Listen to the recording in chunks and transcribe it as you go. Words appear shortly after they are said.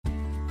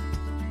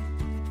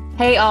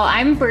Hey all,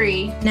 I'm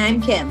Bree. And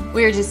I'm Kim.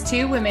 We are just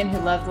two women who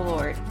love the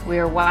Lord. We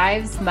are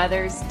wives,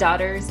 mothers,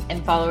 daughters,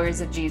 and followers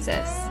of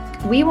Jesus.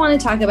 We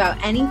want to talk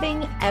about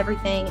anything,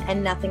 everything,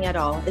 and nothing at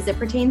all as it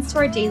pertains to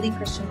our daily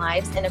Christian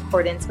lives in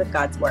accordance with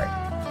God's Word.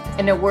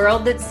 In a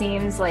world that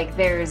seems like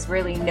there's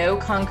really no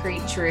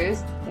concrete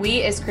truth,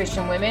 we as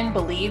Christian women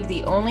believe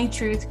the only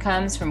truth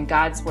comes from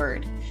God's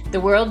Word. The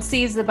world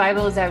sees the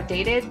Bible as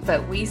outdated,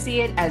 but we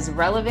see it as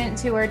relevant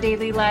to our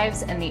daily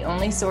lives and the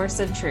only source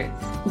of truth.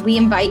 We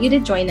invite you to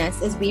join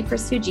us as we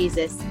pursue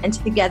Jesus and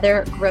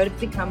together grow to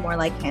become more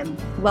like Him.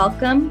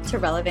 Welcome to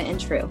Relevant and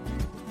True.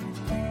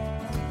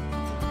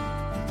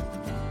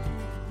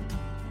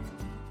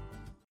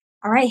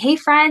 All right. Hey,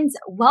 friends.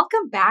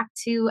 Welcome back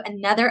to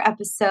another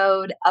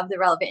episode of the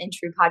Relevant and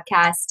True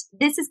podcast.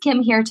 This is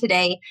Kim here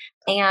today,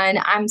 and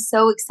I'm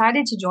so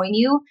excited to join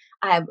you.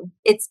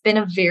 It's been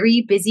a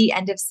very busy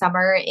end of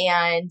summer,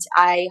 and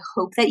I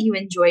hope that you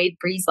enjoyed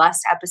Bree's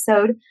last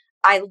episode.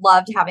 I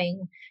loved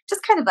having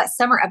just kind of a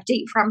summer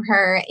update from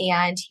her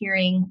and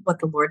hearing what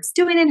the Lord's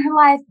doing in her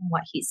life and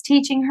what He's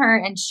teaching her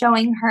and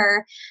showing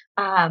her.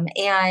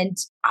 And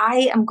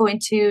I am going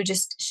to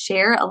just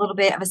share a little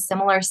bit of a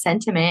similar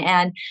sentiment.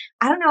 And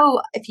I don't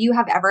know if you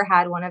have ever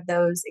had one of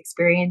those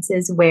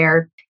experiences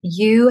where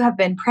you have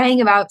been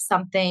praying about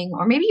something,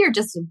 or maybe you're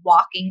just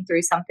walking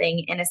through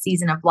something in a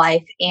season of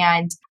life,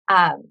 and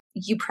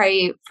you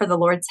pray for the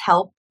Lord's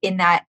help in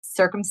that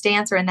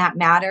circumstance or in that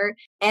matter,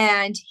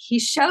 and He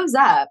shows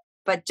up,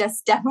 but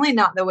just definitely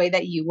not the way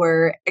that you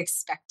were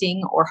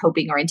expecting or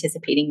hoping or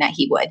anticipating that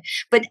He would.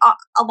 But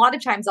a lot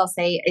of times I'll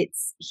say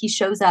He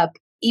shows up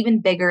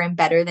even bigger and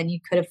better than you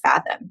could have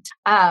fathomed.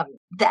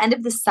 The end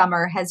of the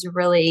summer has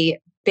really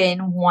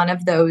been one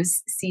of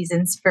those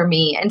seasons for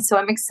me. And so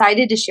I'm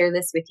excited to share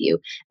this with you,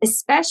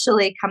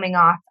 especially coming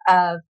off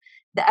of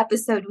the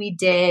episode we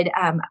did.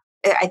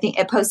 I think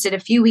it posted a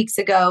few weeks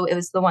ago. It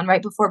was the one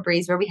right before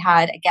Breeze where we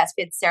had a guest.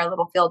 We had Sarah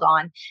Littlefield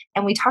on,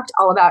 and we talked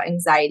all about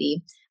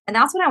anxiety. And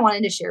that's what I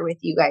wanted to share with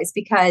you guys,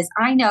 because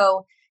I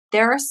know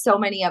there are so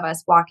many of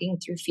us walking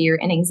through fear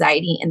and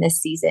anxiety in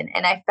this season.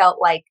 And I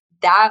felt like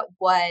that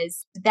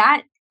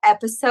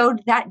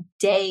episode, that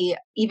day,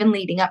 even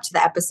leading up to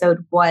the episode,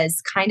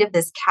 was kind of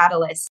this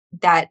catalyst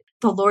that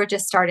the Lord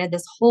just started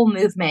this whole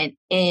movement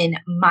in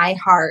my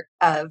heart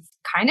of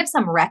kind of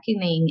some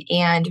reckoning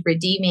and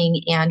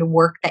redeeming and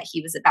work that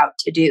He was about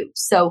to do.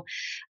 So,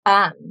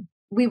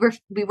 we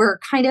were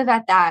kind of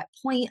at that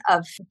point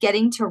of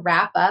getting to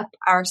wrap up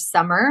our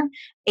summer,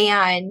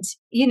 and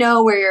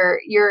where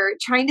you're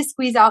trying to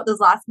squeeze out those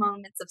last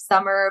moments of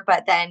summer,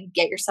 but then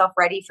get yourself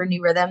ready for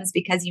new rhythms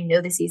because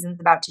the season's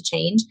about to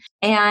change.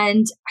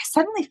 And I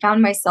suddenly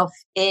found myself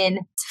in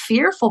a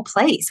fearful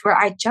place where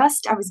I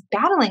was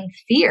battling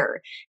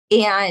fear,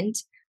 and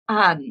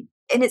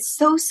it's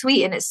so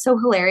sweet and it's so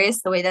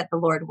hilarious the way that the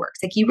Lord works.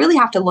 Like, you really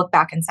have to look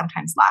back and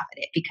sometimes laugh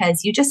at it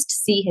because you just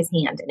see His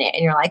hand in it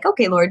and you're like,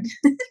 okay, Lord,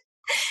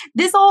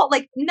 this all,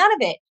 like, none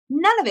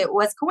of it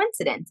was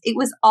coincidence. It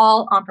was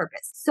all on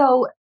purpose.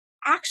 So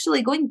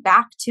actually going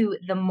back to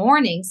the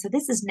morning, so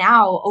this is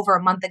now over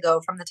a month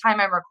ago from the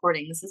time I'm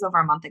recording, this is over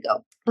a month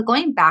ago, but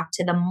going back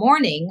to the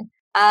morning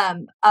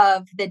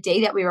of the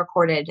day that we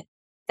recorded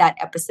that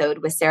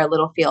episode with Sarah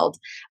Littlefield,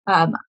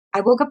 I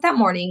woke up that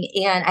morning,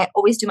 and I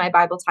always do my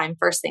Bible time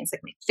first things.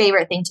 Like, my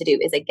favorite thing to do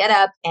is I get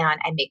up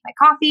and I make my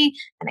coffee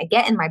and I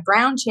get in my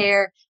brown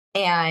chair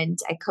and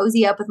I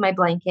cozy up with my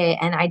blanket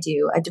and I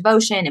do a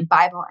devotion and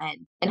Bible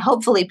and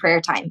hopefully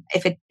prayer time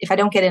if I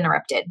don't get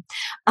interrupted.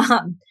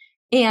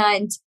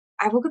 And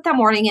I woke up that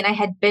morning and I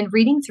had been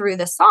reading through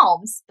the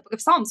book of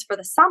Psalms for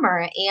the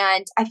summer,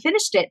 and I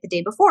finished it the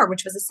day before,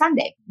 which was a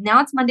Sunday. Now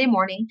it's Monday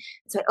morning.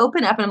 So I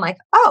open up and I'm like,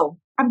 oh,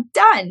 I'm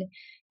done.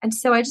 And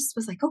so I just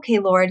was like, okay,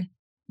 Lord,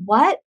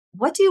 what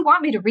do you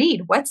want me to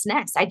read? What's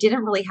next? I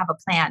didn't really have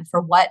a plan for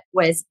what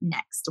was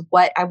next,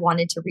 what I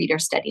wanted to read or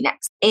study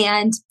next.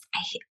 And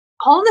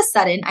all of a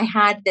sudden, I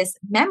had this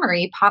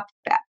memory pop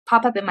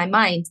up in my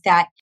mind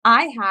that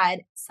I had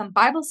some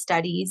Bible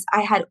studies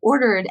I had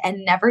ordered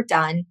and never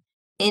done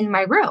in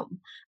my room,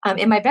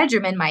 in my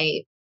bedroom,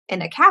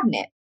 in a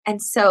cabinet.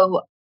 And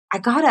so I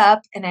got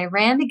up and I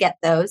ran to get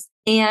those.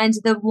 And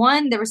there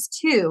was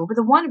two, but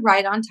the one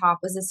right on top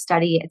was a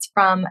study. It's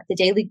from the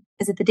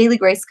Daily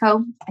Grace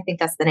Co? I think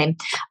that's the name.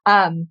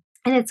 And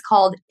it's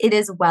called It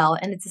Is Well.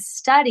 And it's a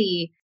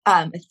study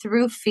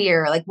through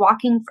fear, like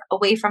walking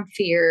away from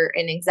fear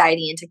and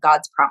anxiety into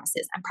God's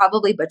promises. I'm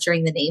probably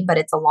butchering the name, but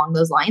it's along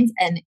those lines,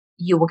 and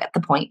you will get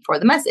the point for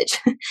the message.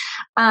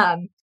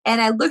 And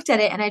I looked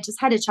at it and I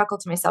just had to chuckle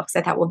to myself because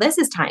I thought, well, this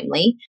is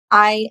timely.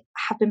 I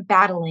have been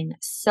battling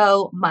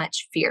so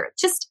much fear,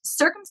 just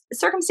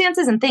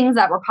circumstances and things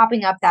that were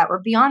popping up that were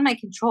beyond my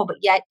control. But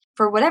yet,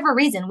 for whatever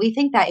reason, we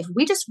think that if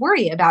we just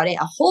worry about it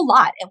a whole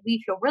lot and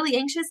we feel really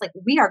anxious, like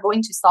we are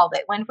going to solve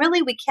it, when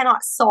really we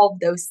cannot solve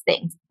those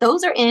things.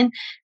 Those are in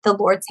the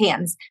Lord's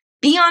hands,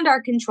 beyond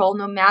our control,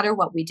 no matter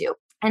what we do.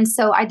 And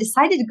so I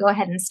decided to go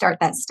ahead and start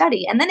that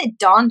study. And then it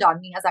dawned on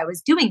me as I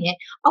was doing it,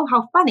 oh,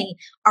 how funny.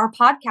 Our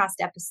podcast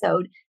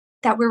episode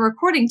that we're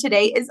recording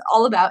today is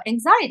all about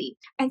anxiety.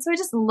 And so I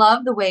just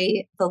love the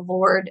way the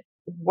Lord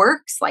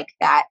works like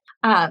that.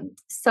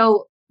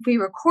 So we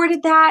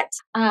recorded that.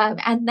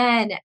 And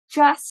then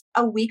just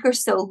a week or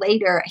so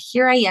later,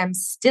 here I am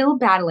still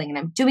battling, and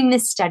I'm doing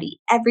this study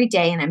every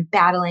day and I'm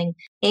battling.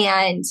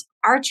 And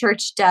our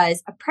church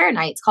does a prayer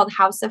night. It's called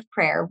House of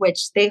Prayer,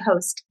 which they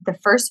host the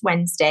first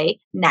Wednesday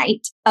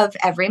night of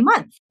every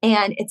month.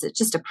 And it's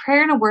just a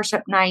prayer and a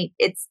worship night.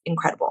 It's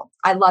incredible.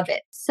 I love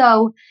it.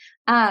 So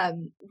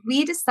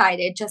we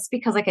decided, just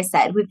because, like I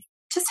said, we've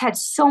just had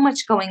so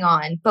much going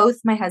on.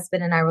 Both my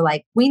husband and I were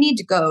like, we need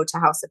to go to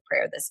House of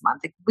Prayer this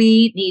month. Like,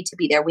 we need to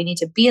be there. We need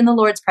to be in the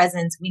Lord's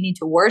presence. We need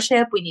to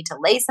worship. We need to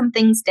lay some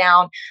things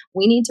down.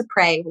 We need to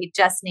pray. We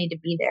just need to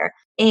be there.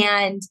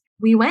 And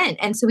we went.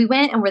 And so we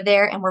went and we're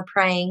there and we're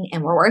praying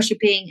and we're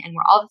worshiping and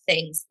we're all the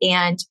things.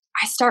 And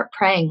I start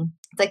praying.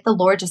 It's like the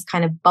Lord just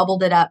kind of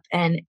bubbled it up.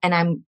 And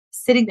I'm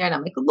sitting there and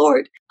I'm like,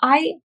 Lord,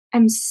 I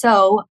am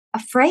so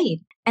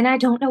afraid. And I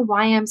don't know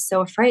why I'm so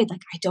afraid.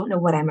 Like, I don't know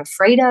what I'm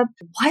afraid of.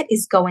 What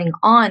is going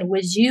on?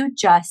 Would you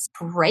just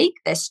break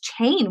this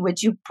chain?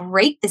 Would you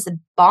break this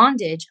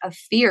bondage of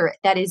fear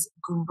that is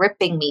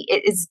gripping me?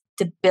 It is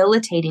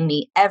debilitating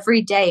me.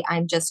 Every day,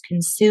 I'm just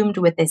consumed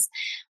with this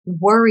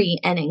worry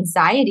and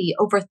anxiety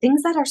over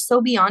things that are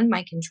so beyond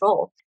my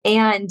control.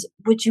 And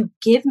would you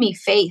give me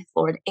faith,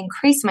 Lord?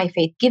 Increase my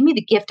faith. Give me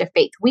the gift of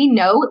faith. We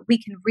know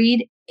we can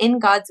read in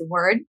God's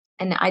word,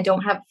 and I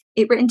don't have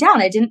it written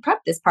down. I didn't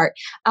prep this part,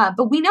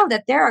 but we know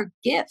that there are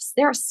gifts.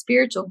 There are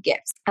spiritual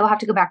gifts. I will have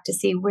to go back to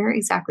see where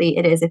exactly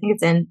it is. I think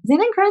is it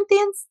in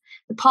Corinthians?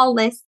 Paul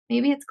lists,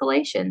 maybe it's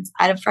Galatians.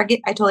 I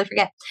totally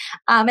forget.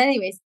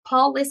 Anyways,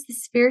 Paul lists the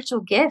spiritual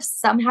gifts.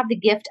 Some have the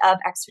gift of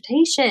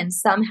exhortation.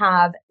 Some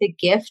have the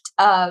gift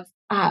of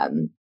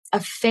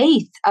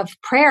faith, of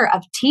prayer,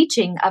 of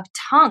teaching, of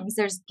tongues.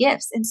 There's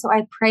gifts. And so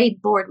I prayed,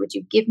 Lord, would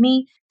you give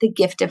me the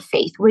gift of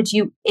faith? Would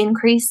you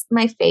increase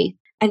my faith?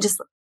 And just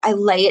I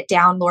lay it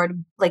down,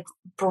 Lord, like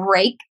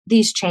break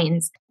these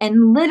chains.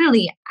 And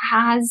literally,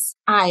 as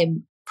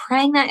I'm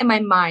praying that in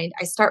my mind,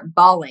 I start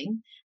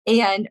bawling.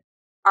 And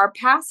our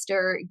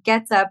pastor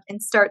gets up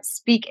and starts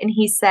speak. And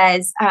he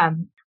says, I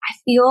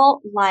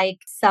feel like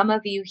some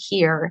of you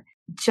here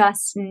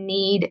just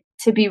need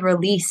to be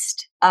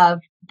released of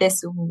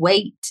this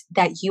weight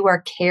that you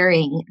are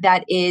carrying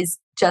that is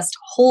just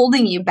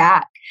holding you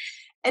back.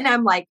 And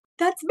I'm like,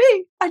 that's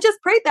me. I just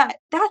prayed that.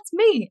 That's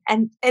me.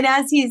 And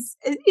as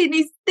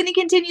then he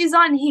continues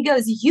on, he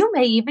goes, you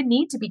may even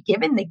need to be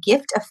given the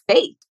gift of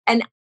faith.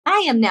 And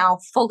I am now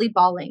fully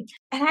bawling.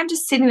 And I'm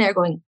just sitting there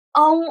going,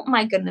 oh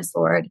my goodness,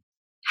 Lord,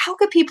 how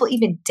could people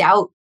even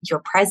doubt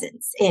your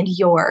presence and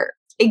your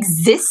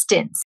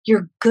existence,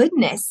 your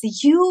goodness?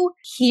 You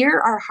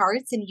hear our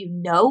hearts and you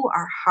know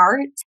our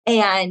heart.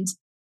 And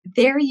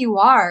there you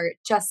are,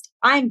 just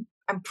I'm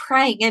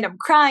praying and I'm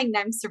crying and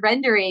I'm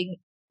surrendering.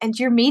 And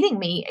you're meeting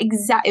me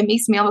it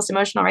makes me almost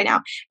emotional right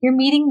now. You're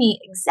meeting me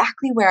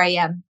exactly where I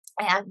am.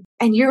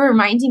 And you're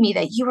reminding me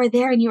that you are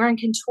there and you are in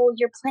control.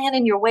 Your plan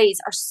and your ways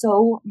are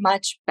so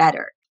much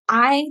better.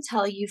 I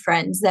tell you,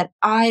 friends, that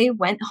I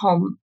went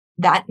home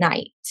that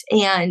night,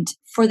 and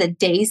for the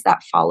days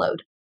that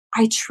followed,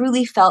 I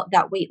truly felt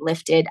that weight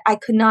lifted. I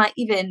could not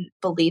even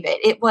believe it.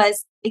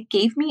 It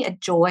gave me a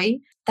joy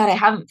that I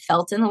haven't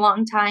felt in a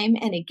long time.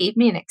 And it gave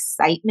me an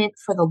excitement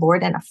for the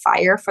Lord and a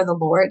fire for the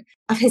Lord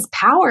of his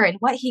power and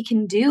what he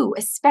can do,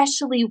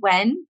 especially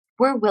when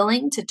we're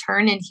willing to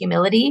turn in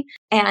humility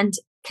and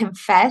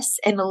confess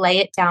and lay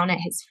it down at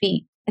his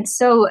feet. And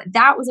so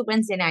that was a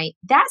Wednesday night.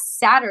 That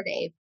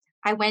Saturday,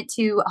 I went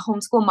to a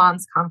Homeschool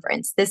Moms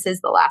Conference. This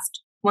is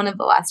one of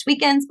the last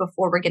weekends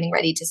before we're getting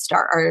ready to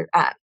start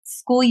our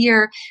school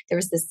year.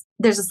 There's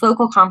this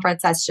local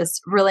conference that's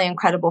just really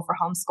incredible for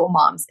homeschool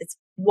moms. It's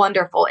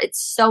wonderful.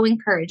 It's so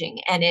encouraging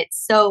and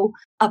it's so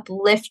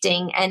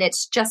uplifting. And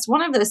it's just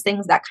one of those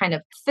things that kind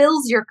of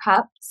fills your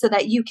cup so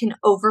that you can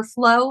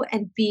overflow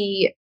and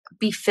be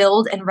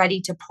filled and ready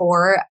to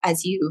pour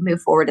as you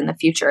move forward in the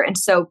future. And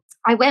so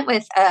I went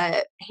with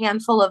a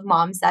handful of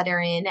moms that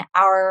are in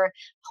our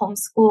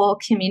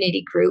homeschool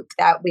community group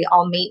that we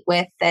all meet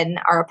with and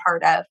are a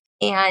part of.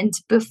 And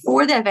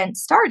before the event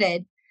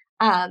started,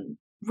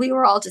 we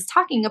were all just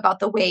talking about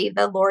the way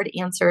the Lord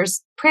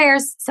answers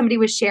prayers. Somebody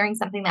was sharing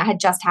something that had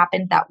just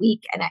happened that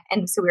week.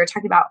 And so we were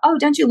talking about, oh,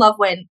 don't you love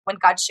when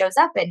God shows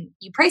up and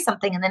you pray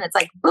something and then it's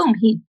like, boom,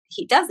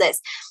 he does this.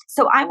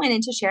 So I went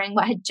into sharing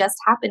what had just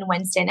happened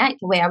Wednesday night,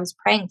 the way I was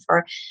praying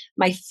for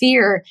my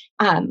fear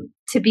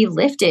to be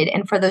lifted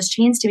and for those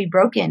chains to be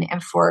broken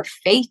and for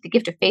faith, the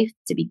gift of faith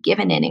to be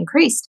given and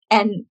increased.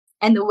 And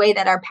the way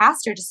that our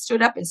pastor just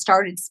stood up and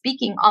started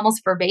speaking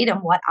almost verbatim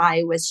what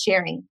I was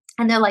sharing.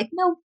 And they're like,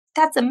 no,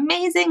 that's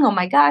amazing. Oh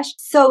my gosh.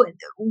 So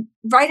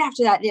right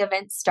after that, the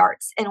event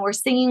starts and we're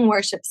singing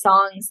worship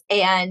songs.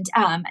 And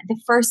the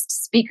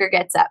first speaker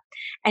gets up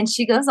and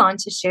she goes on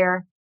to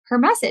share her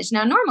message.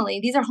 Now, normally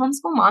these are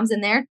homeschool moms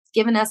and they're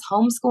giving us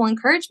homeschool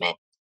encouragement.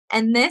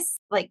 And this,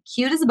 like,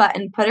 cute as a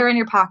button, put her in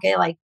your pocket,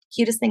 like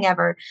cutest thing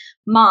ever.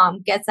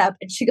 Mom gets up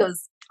and she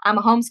goes, I'm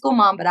a homeschool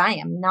mom, but I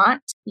am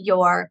not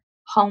your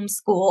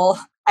homeschool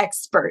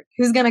expert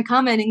who's going to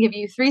come in and give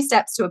you 3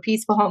 steps to a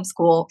peaceful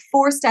homeschool,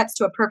 4 steps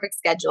to a perfect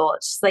schedule.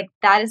 It's just like,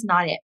 that is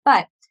not it.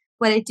 But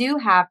what I do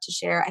have to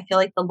share, I feel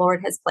like the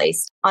Lord has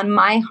placed on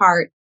my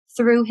heart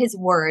through his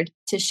word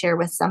to share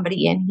with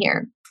somebody in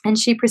here. And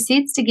she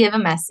proceeds to give a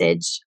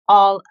message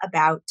all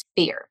about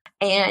fear.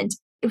 And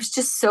it was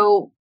just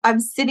so, I'm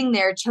sitting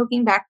there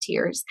choking back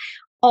tears.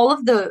 All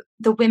of the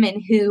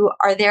women who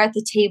are there at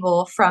the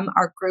table from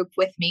our group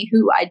with me,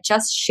 who I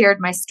just shared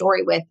my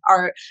story with,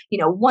 are,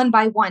 one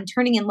by one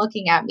turning and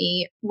looking at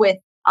me with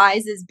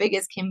eyes as big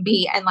as can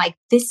be and like,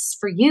 this is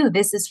for you,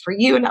 this is for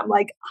you. And I'm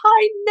like,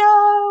 I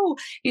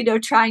know,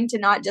 trying to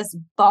not just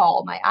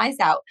bawl my eyes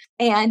out.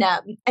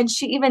 And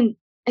she even,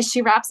 as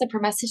she wraps up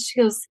her message,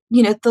 she goes,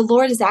 the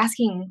Lord is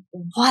asking,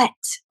 what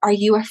are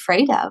you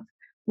afraid of?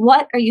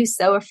 What are you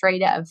so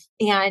afraid of?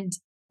 And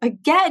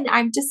again,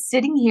 I'm just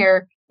sitting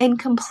here in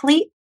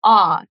complete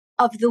awe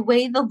of the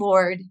way the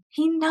Lord,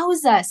 he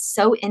knows us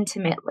so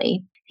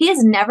intimately. He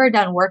is never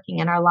done working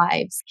in our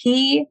lives.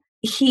 He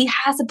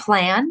has a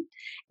plan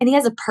and he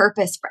has a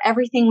purpose for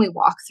everything we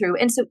walk through.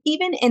 And so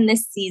even in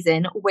this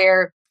season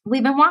where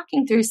we've been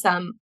walking through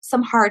some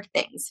hard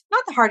things,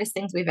 not the hardest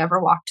things we've ever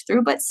walked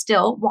through, but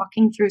still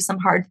walking through some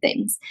hard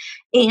things.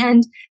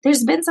 And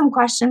there's been some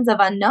questions of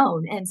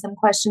unknown and some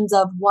questions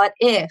of what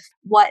if,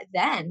 what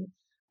then?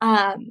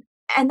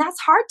 And that's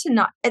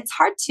it's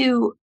hard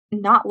to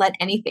not let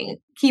anything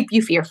keep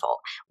you fearful.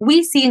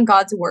 We see in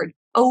God's word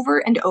over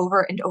and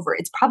over and over.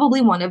 It's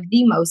probably one of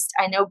the most,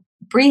 I know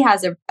Bree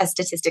has a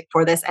statistic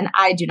for this, and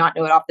I do not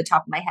know it off the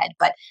top of my head,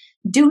 but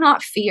do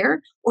not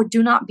fear or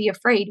do not be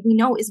afraid, we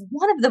know is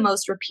one of the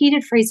most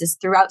repeated phrases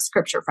throughout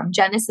scripture from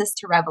Genesis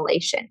to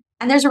Revelation.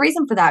 And there's a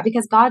reason for that,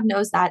 because God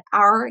knows that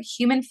our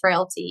human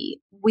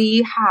frailty,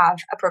 we have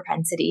a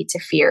propensity to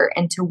fear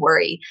and to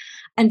worry.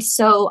 And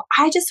so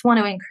I just want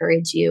to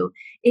encourage you,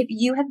 if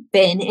you have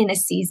been in a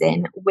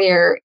season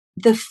where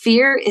the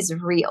fear is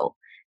real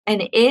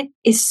and it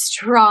is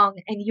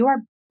strong and you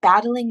are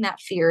battling that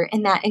fear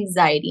and that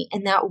anxiety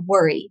and that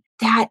worry,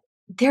 that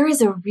there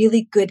is a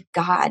really good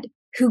God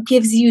who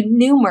gives you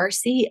new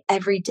mercy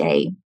every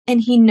day.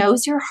 And he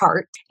knows your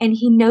heart and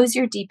he knows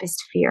your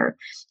deepest fear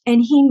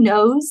and he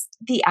knows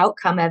the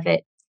outcome of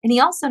it. And he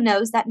also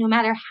knows that no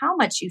matter how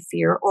much you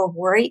fear or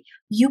worry,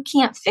 you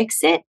can't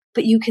fix it,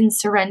 but you can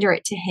surrender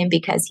it to him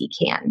because he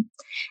can.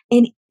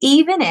 And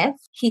even if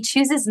he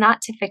chooses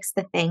not to fix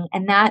the thing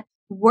and that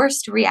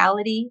worst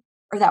reality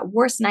or that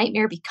worst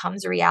nightmare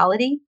becomes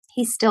reality,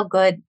 he's still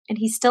good and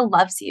he still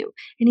loves you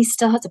and he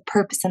still has a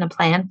purpose and a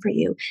plan for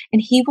you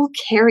and he will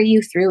carry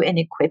you through and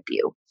equip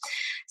you.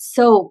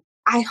 So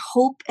I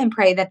hope and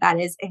pray that that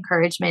is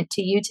encouragement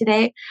to you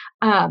today.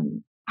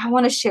 I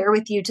want to share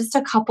with you just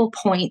a couple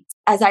points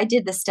as I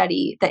did the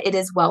study, that It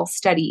Is Well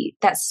study,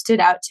 that stood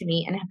out to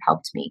me and have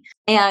helped me.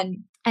 And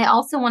I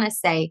also want to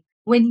say,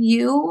 when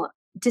you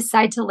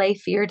decide to lay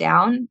fear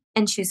down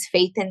and choose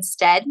faith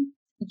instead,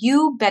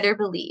 you better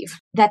believe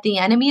that the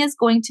enemy is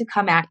going to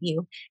come at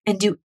you and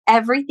do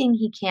everything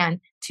he can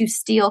to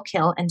steal,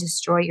 kill, and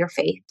destroy your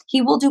faith.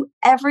 He will do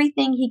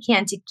everything he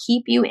can to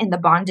keep you in the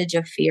bondage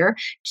of fear,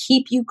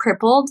 keep you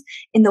crippled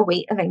in the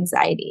weight of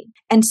anxiety.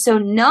 And so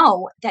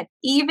know that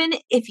even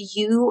if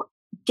you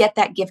get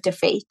that gift of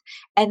faith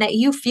and that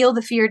you feel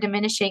the fear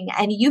diminishing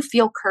and you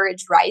feel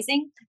courage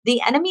rising,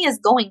 the enemy is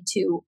going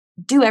to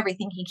do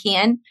everything he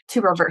can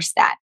to reverse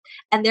that.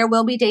 And there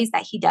will be days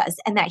that he does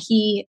and that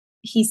he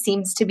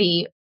seems to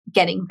be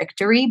getting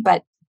victory,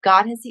 but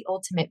God has the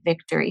ultimate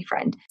victory,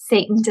 friend.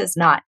 Satan does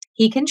not.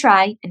 He can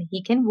try and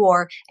he can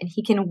war and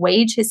he can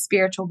wage his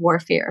spiritual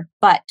warfare,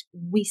 but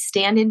we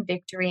stand in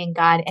victory in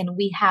God and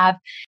we have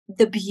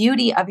the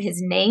beauty of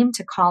his name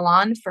to call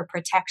on for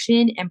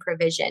protection and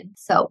provision.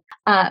 So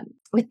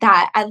with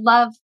that,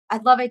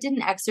 I did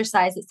an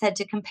exercise that said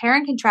to compare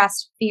and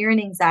contrast fear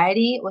and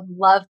anxiety with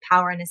love,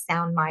 power, and a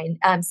sound mind.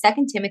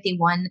 2 Timothy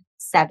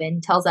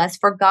 1:7 tells us,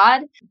 for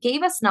God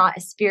gave us not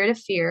a spirit of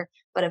fear,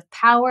 but of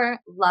power,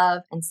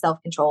 love, and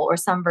self-control, or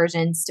some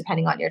versions,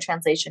 depending on your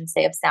translation,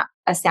 say of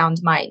a sound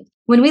mind.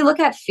 When we look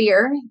at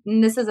fear,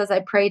 and this is as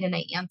I prayed and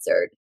I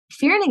answered,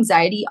 fear and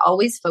anxiety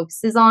always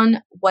focuses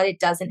on what it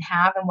doesn't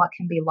have and what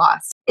can be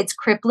lost. It's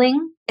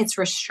crippling, it's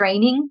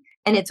restraining,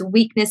 and it's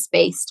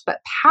weakness-based,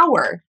 but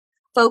power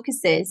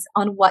focuses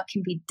on what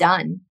can be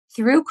done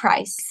through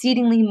Christ,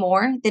 exceedingly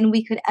more than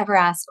we could ever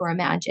ask or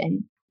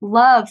imagine.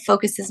 Love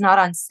focuses not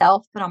on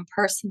self or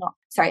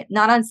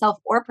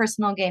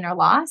personal gain or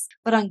loss,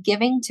 but on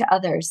giving to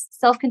others.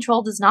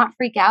 Self-control does not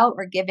freak out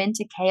or give in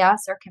to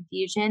chaos or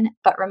confusion,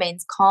 but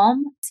remains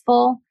calm,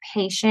 peaceful,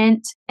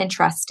 patient, and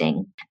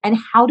trusting. And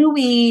how do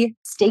we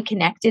stay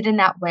connected in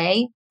that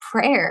way?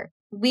 Prayer.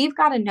 We've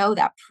got to know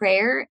that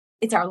prayer,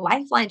 it's our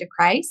lifeline to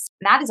Christ.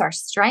 And that is our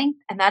strength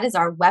and that is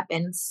our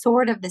weapon,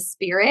 sword of the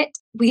Spirit.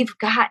 We've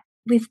got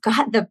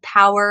the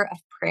power of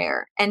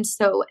prayer. And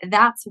so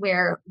that's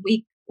where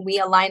we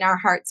align our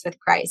hearts with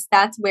Christ.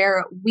 That's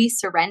where we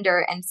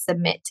surrender and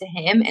submit to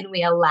him and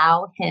we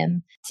allow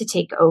him to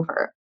take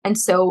over. And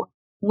so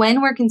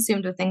When we're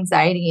consumed with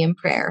anxiety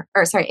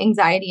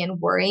anxiety and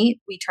worry,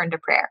 we turn to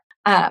prayer.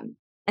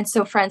 And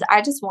so, friends,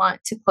 I just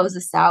want to close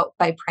this out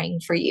by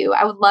praying for you.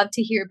 I would love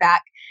to hear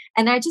back.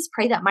 And I just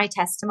pray that my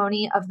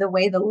testimony of the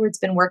way the Lord's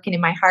been working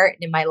in my heart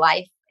and in my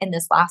life in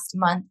this last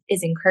month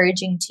is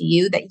encouraging to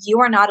you, that you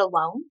are not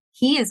alone.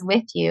 He is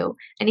with you,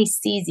 and He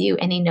sees you,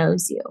 and He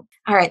knows you.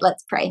 All right,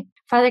 let's pray.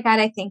 Father God,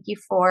 I thank you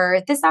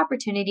for this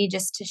opportunity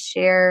just to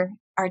share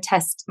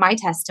my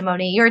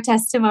testimony, your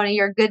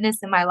goodness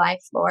in my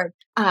life, Lord.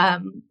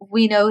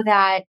 We know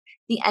that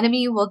the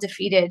enemy will be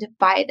defeated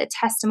by the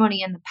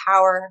testimony and the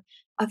power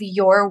of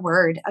your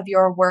word, of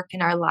your work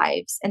in our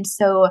lives. And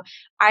so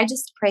I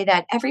just pray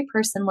that every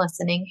person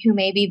listening who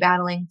may be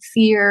battling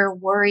fear,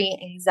 worry,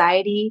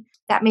 anxiety,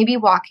 that may be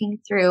walking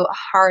through a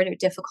hard or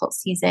difficult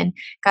season,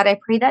 God, I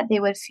pray that they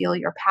would feel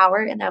your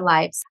power in their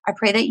lives. I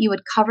pray that you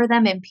would cover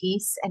them in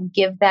peace and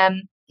give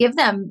them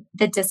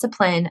the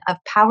discipline of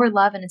power,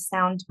 love, and a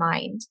sound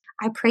mind.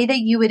 I pray that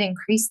you would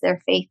increase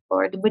their faith,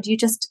 Lord. Would you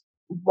just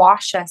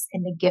wash us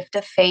in the gift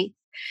of faith?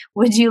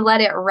 Would you let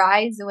it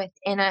rise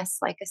within us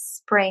like a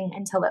spring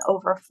until it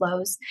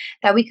overflows,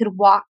 that we could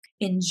walk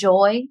in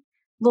joy,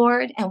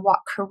 Lord, and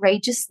walk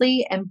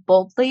courageously and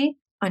boldly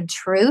on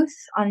truth,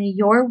 on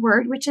your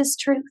word, which is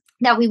truth,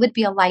 that we would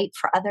be a light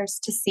for others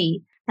to see.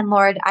 And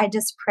Lord, I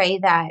just pray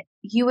that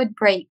you would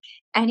break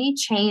any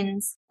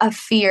chains of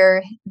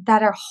fear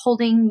that are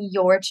holding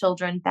your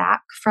children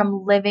back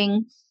from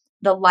living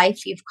the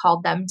life you've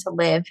called them to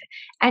live,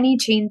 any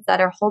chains that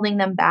are holding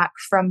them back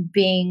from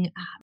being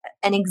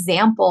an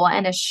example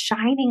and a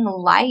shining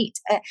light,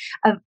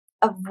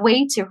 a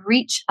way to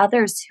reach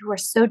others who are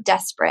so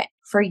desperate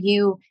for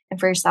you and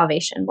for your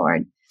salvation,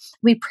 Lord.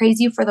 We praise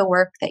you for the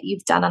work that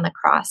you've done on the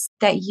cross,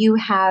 that you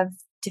have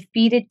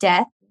defeated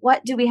death.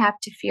 What do we have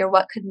to fear?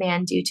 What could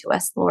man do to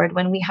us, Lord,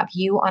 when we have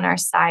you on our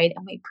side?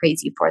 And we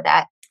praise you for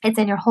that. It's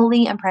in your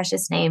holy and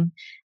precious name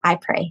I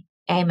pray.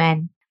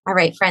 Amen. All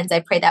right, friends,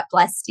 I pray that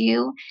blessed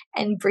you.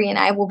 And Bree and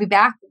I will be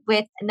back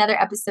with another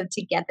episode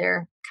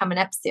together coming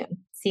up soon.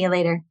 See you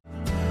later.